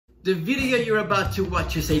The video you're about to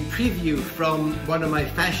watch is a preview from one of my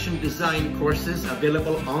fashion design courses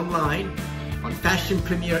available online on Fashion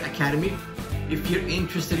Premier Academy. If you're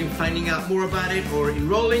interested in finding out more about it or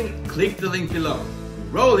enrolling, click the link below.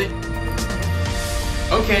 Roll it!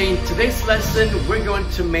 Okay, in today's lesson, we're going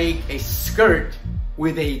to make a skirt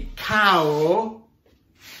with a cowl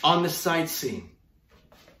on the side seam.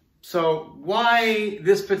 So why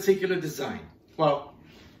this particular design? Well,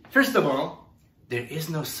 first of all, there is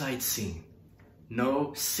no side seam.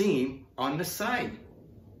 No seam on the side.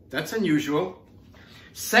 That's unusual.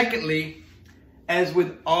 Secondly, as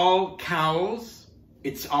with all cowls,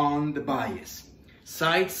 it's on the bias.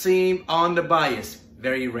 Side seam on the bias,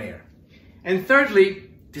 very rare. And thirdly,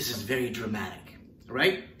 this is very dramatic,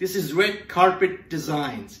 right? This is red carpet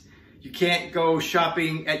designs. You can't go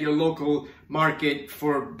shopping at your local market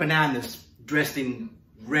for bananas dressed in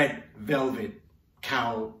red velvet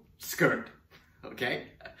cowl skirt. Okay?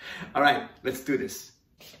 All right, let's do this.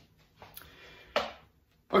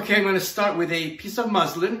 Okay, I'm going to start with a piece of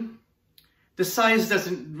muslin. The size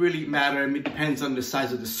doesn't really matter. I mean, it depends on the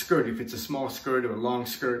size of the skirt, if it's a small skirt or a long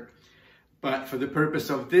skirt. But for the purpose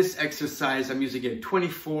of this exercise, I'm using a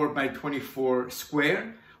 24 by 24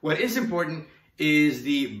 square. What is important is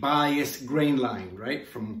the bias grain line, right?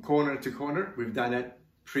 From corner to corner. We've done that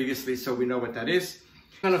previously, so we know what that is.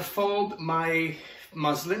 I'm going to fold my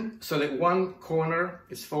muslin so that one corner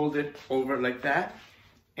is folded over like that,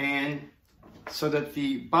 and so that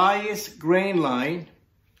the bias grain line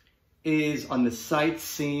is on the side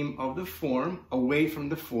seam of the form, away from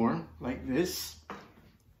the form, like this.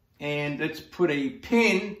 And let's put a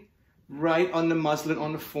pin right on the muslin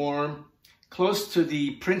on the form, close to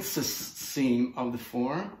the princess seam of the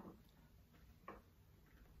form,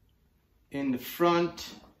 in the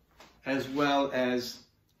front as well as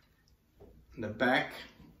in the back.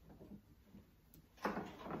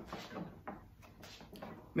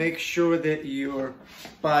 Make sure that your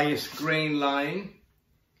bias grain line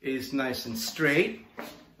is nice and straight.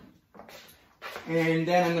 And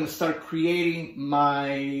then I'm going to start creating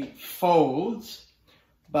my folds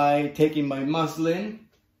by taking my muslin,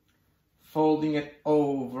 folding it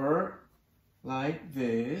over like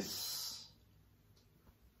this,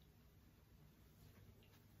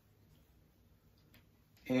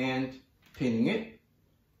 and pinning it,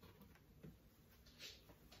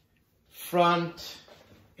 front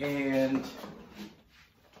and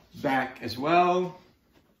back as well.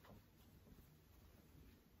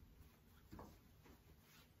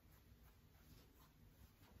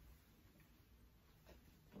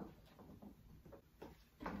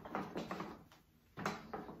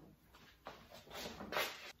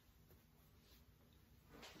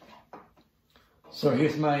 So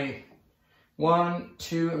here's my 1,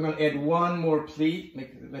 2, I'm going to add one more pleat.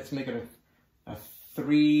 Let's make it a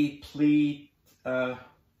 3 pleat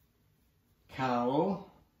cowl.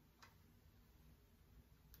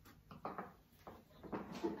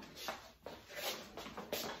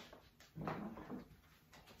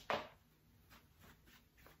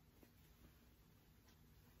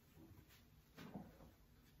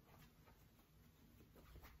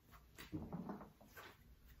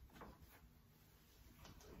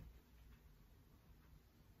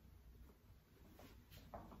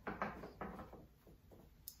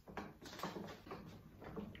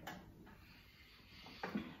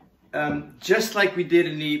 Just like we did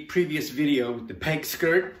in the previous video with the peg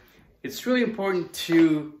skirt, it's really important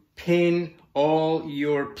to pin all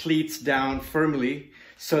your pleats down firmly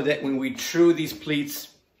so that when we drew these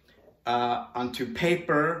pleats onto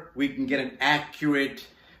paper, we can get an accurate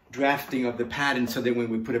drafting of the pattern so that when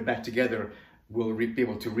we put it back together, we'll be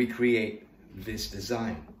able to recreate this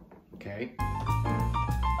design, okay?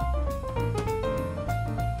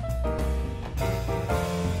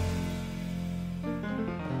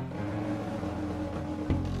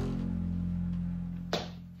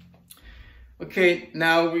 Okay,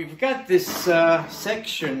 now we've got this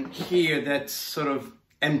section here that's sort of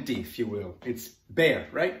empty, if you will. It's bare,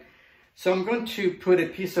 right? So I'm going to put a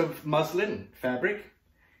piece of muslin fabric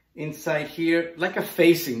inside here, like a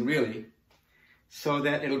facing really, so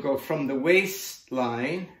that it'll go from the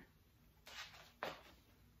waistline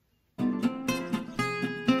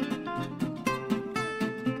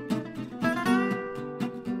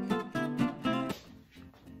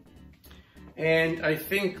and I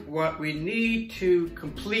think what we need to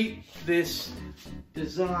complete this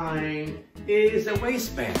design is a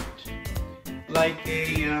waistband, like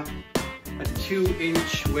a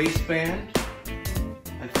 2-inch waistband.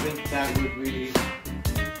 I think that would really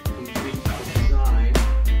complete the design.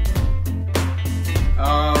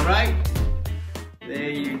 All right,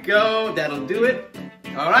 there you go, that'll do it.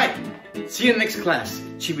 All right, see you in the next class.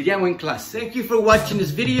 Ci vediamo in class. Thank you for watching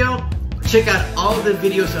this video. Check out all the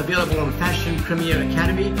videos available on Fashion Premier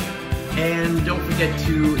Academy. And don't forget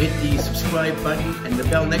to hit the subscribe button and the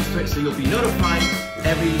bell next to it so you'll be notified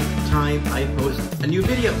every time I post a new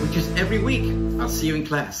video, which is every week. I'll see you in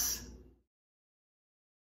class.